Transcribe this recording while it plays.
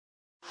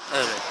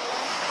early.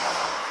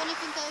 If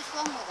anything goes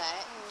wrong with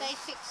it, they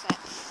fix it.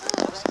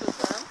 Oh, that's good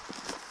then.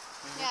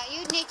 Yeah,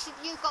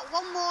 you've got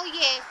 1 more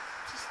year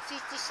to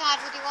decide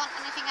whether you want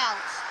anything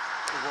else.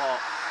 What?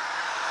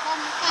 One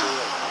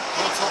mechanic.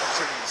 What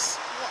options?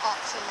 What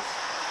options?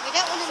 We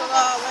don't want to So look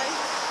are we?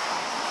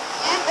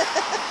 Yeah?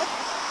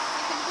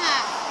 You can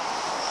have.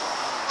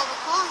 Well, we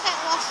can't get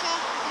washer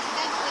because you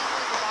don't leave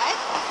all the way.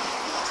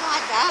 We've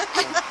tried that.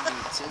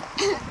 Need to.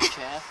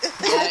 Chair.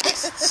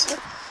 Next.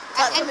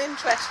 That will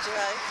interest you,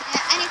 eh?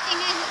 Yeah, anything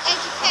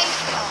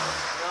educational?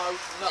 No,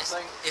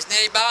 nothing. It's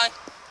nearly by?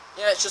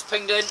 Yeah, it's just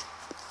pinged in.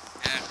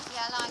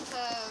 Yeah, like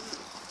a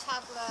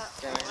tablet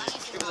or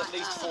anything Give us at like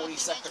least that. 40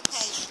 seconds.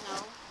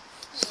 Educational.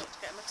 You ought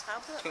to get him a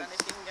tablet then if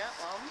you can get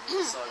one.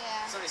 So,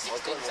 Yeah. it's only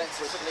 16 cents,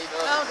 so I should leave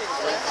Oh, did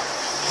early. you?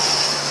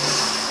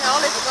 Yeah,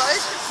 Oliver got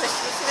his for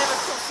Christmas. You never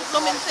put the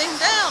blooming thing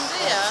down, do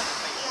you?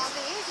 Yeah,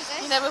 they uses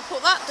it. You never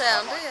put that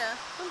down, do you?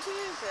 Don't you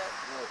use it?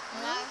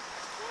 No.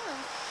 Oh.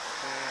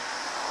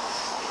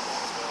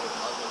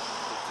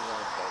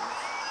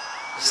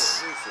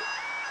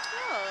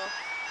 Oh.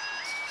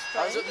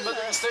 I was at the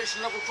Midlands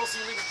station level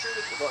crossing legal tree.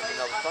 We've got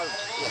another phone.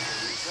 Yeah,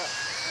 use that.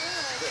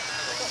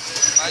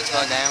 Lights go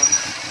down.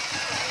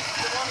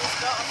 The one he's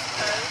got, I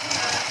suppose.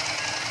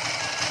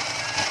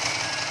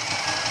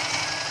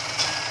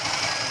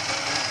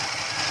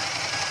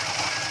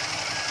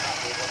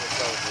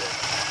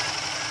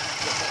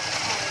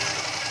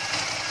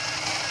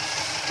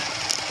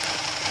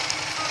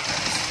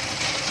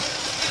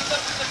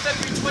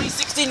 February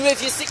 2016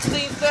 with your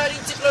 1613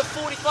 Tickler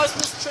 45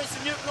 Smith trains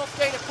from Newark, North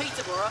Gate to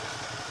Peterborough,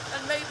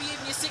 and maybe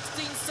even your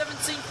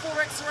 1617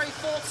 4X-ray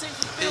 14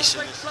 from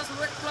Billsbridge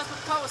Plasma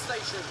Power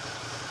Station.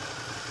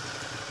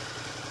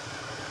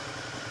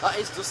 That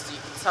is dusty,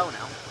 you can tell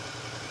now.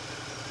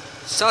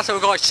 So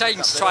we've got a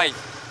change train.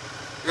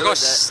 We've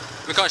got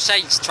a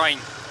change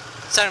train.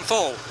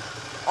 7-4.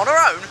 On our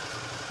own?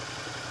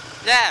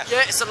 Yeah.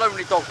 Yeah, it's a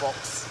lonely dog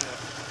box. Yeah.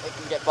 It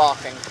can get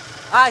barking.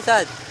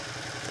 Ethan.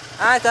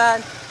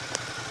 Ethan.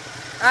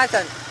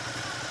 Ethan.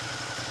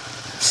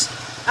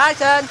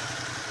 Ethan.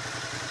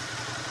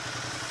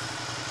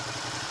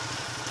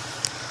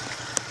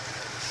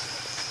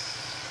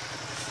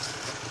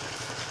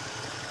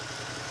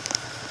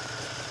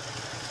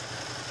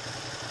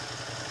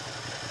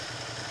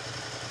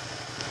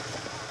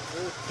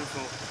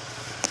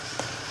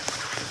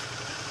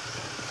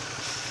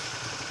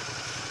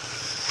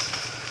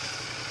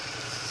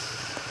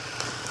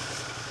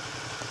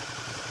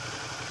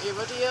 Are you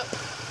ready yet?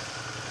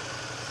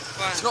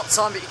 It's not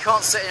time, but you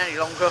can't sit in any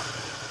longer.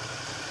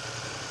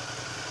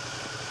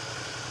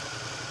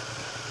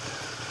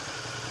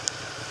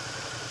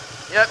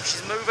 Yep,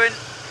 she's moving.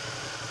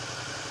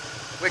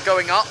 We're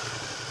going up.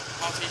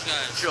 How feet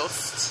goes?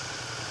 Just.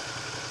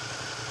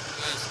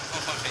 Goes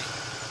 4 feet.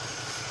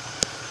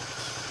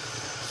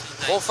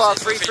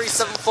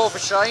 453374 for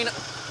Shane.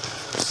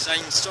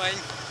 Shane strain.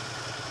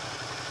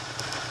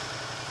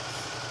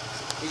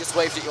 He just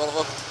waved at you,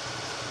 Oliver.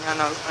 Yeah,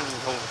 no, I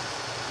didn't hold.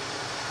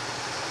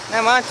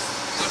 Never mind.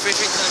 3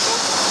 feet to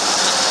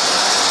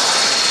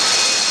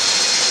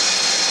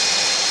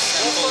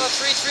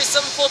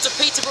 453374 to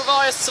Peterborough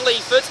via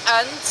Sleaford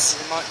and...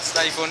 We might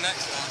stay for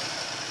next one.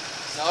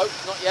 No,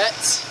 not yet.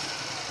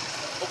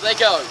 Up they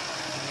go.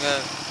 Yeah.